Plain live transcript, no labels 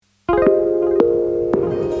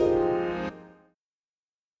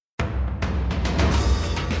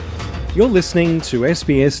You're listening to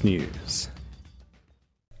SBS News.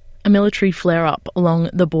 A military flare-up along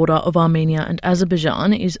the border of Armenia and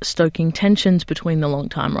Azerbaijan is stoking tensions between the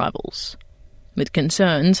long-time rivals. With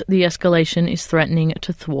concerns, the escalation is threatening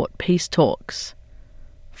to thwart peace talks.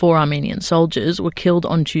 4 Armenian soldiers were killed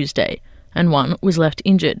on Tuesday, and 1 was left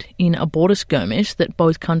injured in a border skirmish that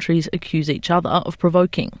both countries accuse each other of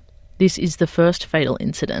provoking. This is the first fatal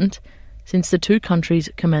incident since the 2 countries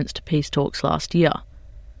commenced peace talks last year,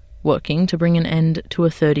 working to bring an end to a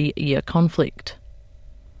 30-year conflict.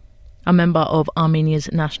 A member of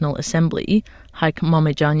Armenia's National Assembly, Haik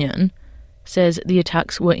Mamejanyan, says the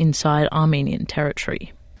attacks were inside Armenian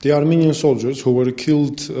territory. The Armenian soldiers who were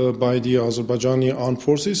killed by the Azerbaijani armed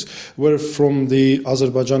forces were from the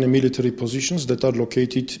Azerbaijani military positions that are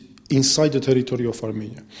located inside the territory of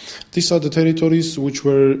Armenia. These are the territories which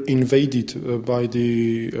were invaded by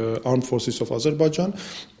the armed forces of Azerbaijan,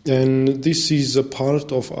 and this is a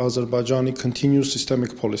part of Azerbaijani continuous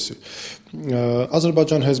systemic policy.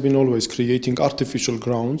 Azerbaijan has been always creating artificial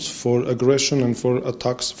grounds for aggression and for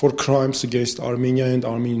attacks, for crimes against Armenia and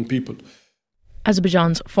Armenian people.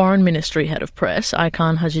 Azerbaijan's Foreign Ministry head of press,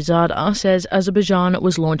 Aykan Hajizada, says Azerbaijan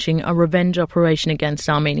was launching a revenge operation against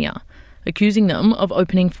Armenia, accusing them of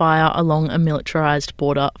opening fire along a militarised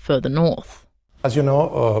border further north. As you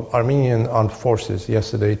know, Armenian armed forces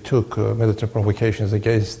yesterday took military provocations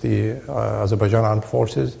against the Azerbaijan armed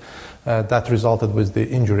forces. That resulted with the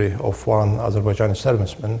injury of 1 Azerbaijani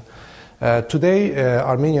serviceman. Today,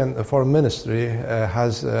 Armenian Foreign Ministry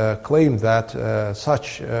has claimed that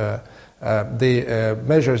the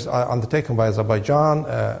measures undertaken by Azerbaijan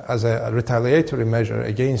as a retaliatory measure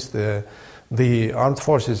against the armed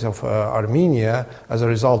forces of Armenia as a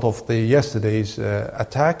result of yesterday's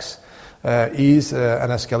attacks is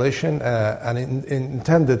an escalation, an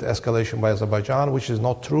intended escalation by Azerbaijan, which is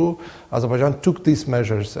not true. Azerbaijan took these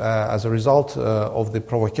measures as a result of the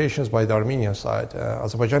provocations by the Armenian side.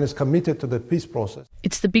 Azerbaijan is committed to the peace process.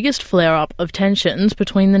 It's the biggest flare-up of tensions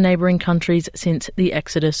between the neighbouring countries since the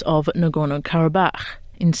exodus of Nagorno-Karabakh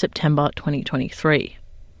in September 2023.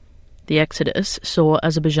 The exodus saw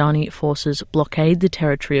Azerbaijani forces blockade the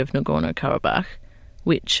territory of Nagorno-Karabakh,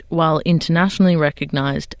 which, while internationally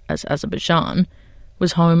recognised as Azerbaijan,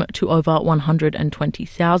 was home to over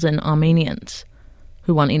 120,000 Armenians,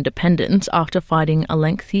 who won independence after fighting a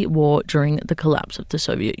lengthy war during the collapse of the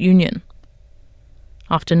Soviet Union.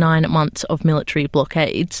 After 9 months of military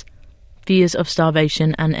blockades, fears of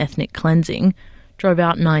starvation and ethnic cleansing drove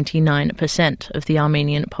out 99% of the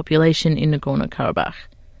Armenian population in Nagorno-Karabakh,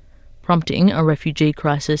 prompting a refugee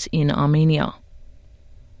crisis in Armenia.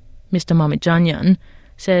 Mr. Mamejanyan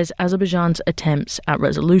says Azerbaijan's attempts at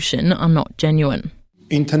resolution are not genuine.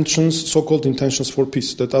 So-called intentions for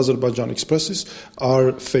peace that Azerbaijan expresses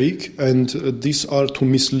are fake, and these are to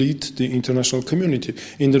mislead the international community.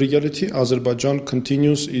 In the reality, Azerbaijan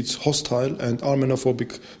continues its hostile and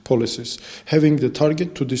Armenophobic policies, having the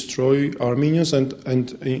target to destroy Armenians and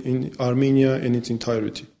in Armenia in its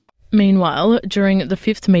entirety. Meanwhile, during the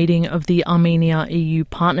 5th meeting of the Armenia-EU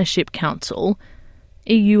Partnership Council,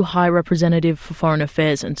 EU High Representative for Foreign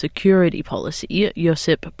Affairs and Security Policy,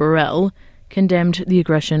 Josip Borrell, condemned the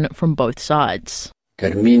aggression from both sides.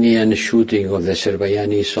 The Armenian shooting of the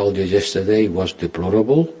Azerbaijani soldiers yesterday was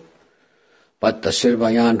deplorable, but the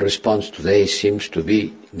Azerbaijan response today seems to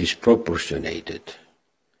be disproportionated,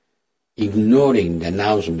 ignoring the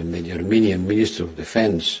announcement by the Armenian Minister of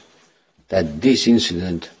Defense that this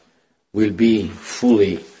incident will be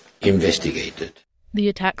fully investigated. The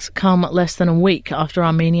attacks come less than a week after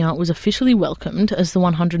Armenia was officially welcomed as the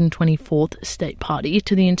 124th state party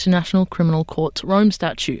to the International Criminal Court's Rome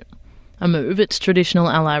Statute, a move its traditional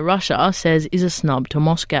ally Russia says is a snub to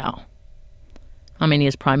Moscow.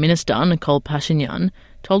 Armenia's Prime Minister, Nikol Pashinyan,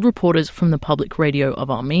 told reporters from the public radio of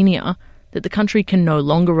Armenia that the country can no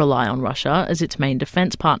longer rely on Russia as its main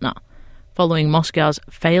defence partner, following Moscow's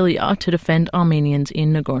failure to defend Armenians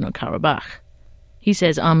in Nagorno-Karabakh. He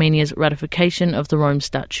says Armenia's ratification of the Rome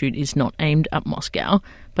Statute is not aimed at Moscow,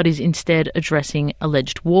 but is instead addressing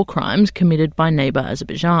alleged war crimes committed by neighbour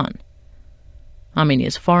Azerbaijan.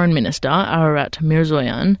 Armenia's Foreign Minister, Ararat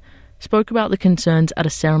Mirzoyan, spoke about the concerns at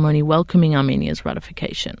a ceremony welcoming Armenia's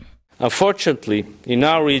ratification. Unfortunately, in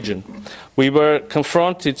our region, we were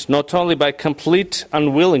confronted not only by complete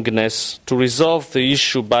unwillingness to resolve the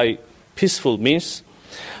issue by peaceful means,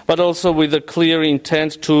 but also with a clear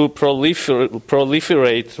intent to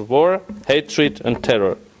proliferate war, hatred and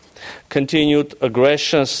terror. Continued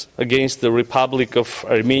aggressions against the Republic of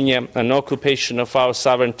Armenia and occupation of our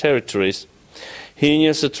sovereign territories,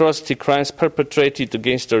 heinous atrocity crimes perpetrated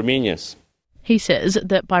against Armenians. He says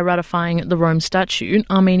that by ratifying the Rome Statute,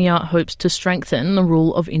 Armenia hopes to strengthen the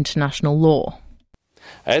rule of international law.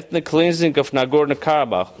 Ethnic cleansing of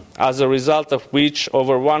Nagorno-Karabakh, as a result of which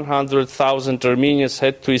over 100,000 Armenians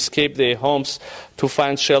had to escape their homes to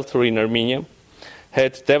find shelter in Armenia,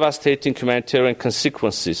 had devastating humanitarian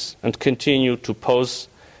consequences and continue to pose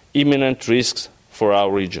imminent risks for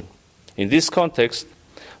our region. In this context,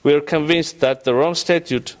 we are convinced that the Rome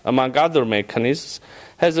Statute, among other mechanisms,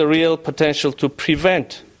 has a real potential to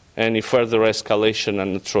prevent any further escalation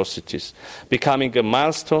and atrocities, becoming a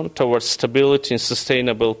milestone towards stability and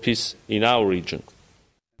sustainable peace in our region.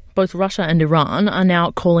 Both Russia and Iran are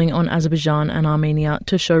now calling on Azerbaijan and Armenia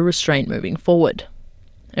to show restraint moving forward.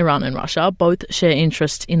 Iran and Russia both share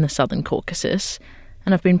interests in the Southern Caucasus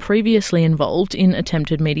and have been previously involved in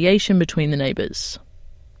attempted mediation between the neighbours.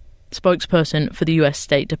 Spokesperson for the US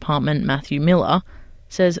State Department, Matthew Miller,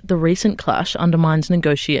 says the recent clash undermines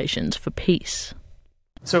negotiations for peace.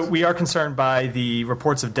 So we are concerned by the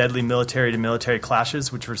reports of deadly military-to-military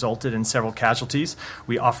clashes which resulted in several casualties.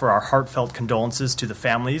 We offer our heartfelt condolences to the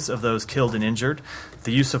families of those killed and injured.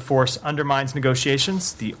 The use of force undermines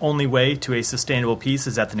negotiations. The only way to a sustainable peace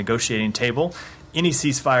is at the negotiating table. Any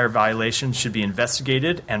ceasefire violations should be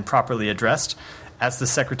investigated and properly addressed. As the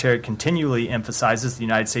Secretary continually emphasizes, the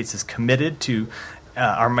United States is committed to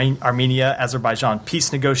Armenia-Azerbaijan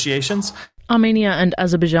peace negotiations. Armenia and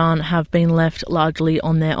Azerbaijan have been left largely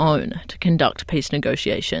on their own to conduct peace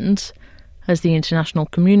negotiations, as the international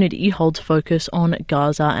community holds focus on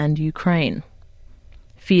Gaza and Ukraine.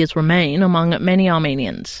 Fears remain among many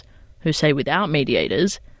Armenians, who say without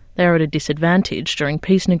mediators, they are at a disadvantage during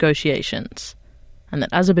peace negotiations, and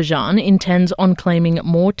that Azerbaijan intends on claiming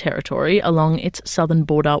more territory along its southern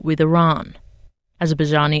border with Iran.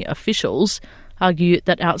 Azerbaijani officials argue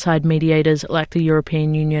that outside mediators like the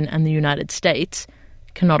European Union and the United States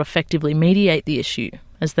cannot effectively mediate the issue,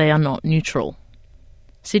 as they are not neutral.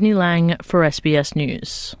 Sydney Lang for SBS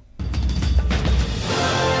News.